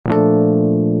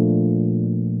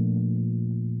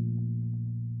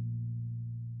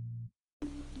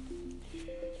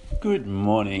Good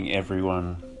morning,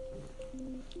 everyone.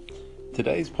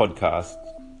 Today's podcast,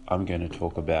 I'm going to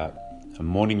talk about a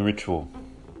morning ritual.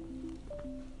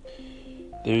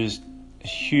 There's a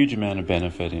huge amount of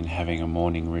benefit in having a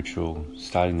morning ritual,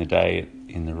 starting the day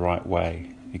in the right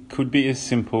way. It could be as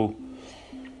simple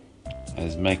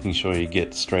as making sure you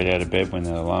get straight out of bed when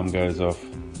the alarm goes off,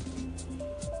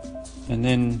 and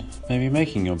then maybe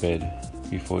making your bed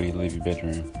before you leave your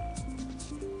bedroom.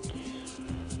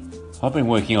 I've been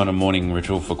working on a morning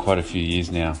ritual for quite a few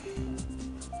years now.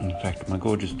 In fact, my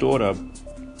gorgeous daughter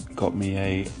got me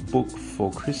a book for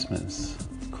Christmas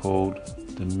called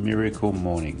The Miracle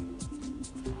Morning.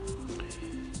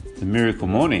 The Miracle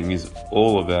Morning is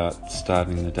all about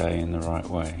starting the day in the right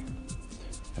way,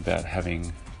 about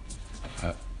having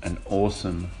an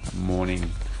awesome morning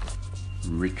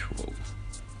ritual.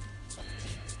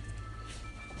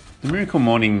 The Miracle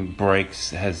Morning breaks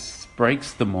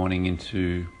the morning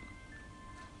into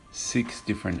 6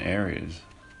 different areas,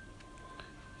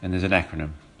 and there's an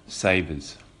acronym,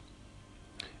 SAVERS,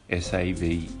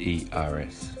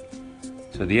 S-A-V-E-R-S.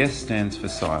 So the S stands for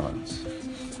silence.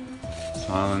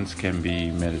 Silence can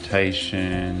be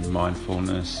meditation,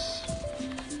 mindfulness,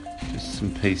 just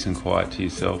some peace and quiet to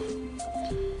yourself.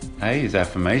 A is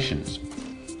affirmations,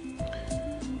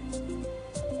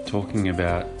 talking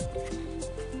about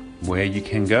where you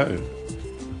can go,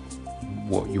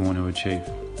 what you want to achieve.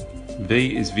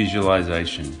 V is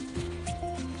visualization.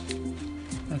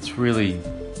 That's really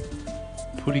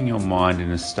putting your mind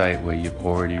in a state where you've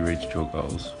already reached your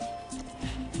goals.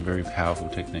 A very powerful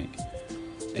technique.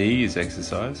 E is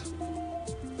exercise.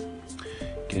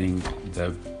 Getting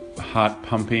the heart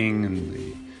pumping and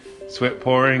the sweat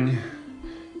pouring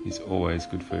is always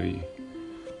good for you.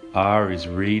 R is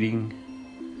reading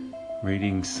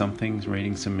something,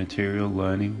 reading some material,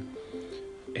 learning.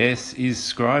 S is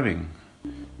scribing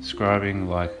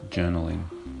like journaling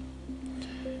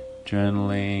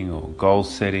or goal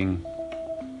setting.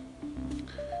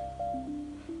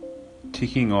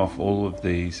 Ticking off all of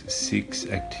these 6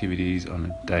 activities on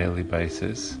a daily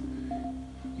basis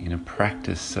in a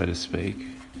practice, so to speak,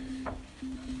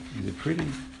 is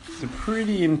a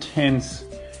pretty intense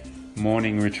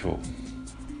morning ritual.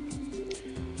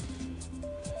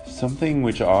 Something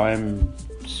which I'm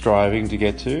striving to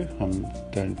get to. I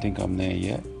don't think I'm there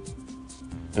yet.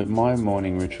 But my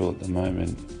morning ritual at the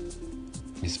moment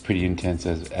is pretty intense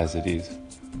as it is.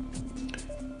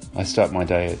 I start my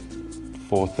day at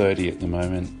 4:30 at the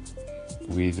moment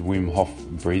with Wim Hof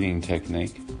breathing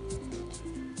technique,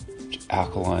 which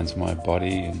alkalines my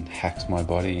body and hacks my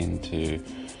body into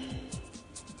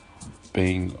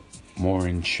being more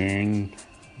in tune,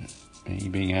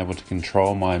 being able to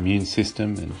control my immune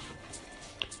system. And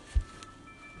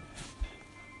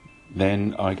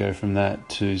then I go from that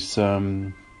to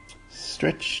some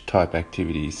stretch type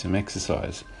activities, some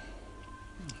exercise.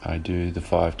 I do the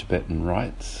 5 Tibetan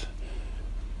rites,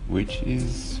 which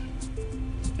is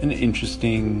an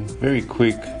interesting, very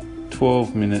quick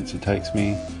 12 minutes it takes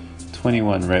me,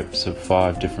 21 reps of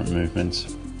 5 different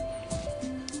movements.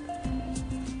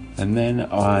 And then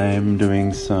I'm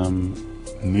doing some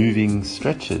moving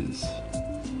stretches.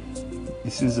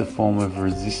 This is a form of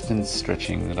resistance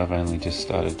stretching that I've only just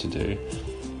started to do,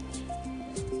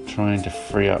 trying to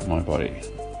free up my body,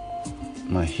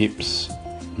 my hips,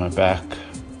 my back.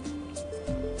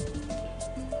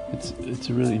 It's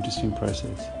a really interesting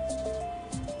process.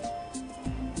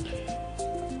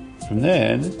 From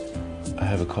there, I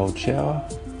have a cold shower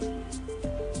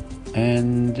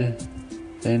and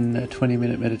then a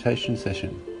 20-minute meditation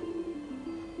session.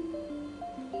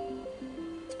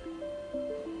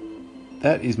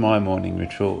 That is my morning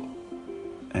ritual,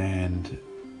 and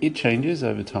it changes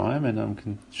over time, and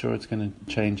I'm sure it's going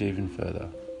to change even further.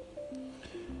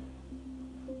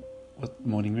 What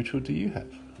morning ritual do you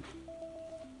have?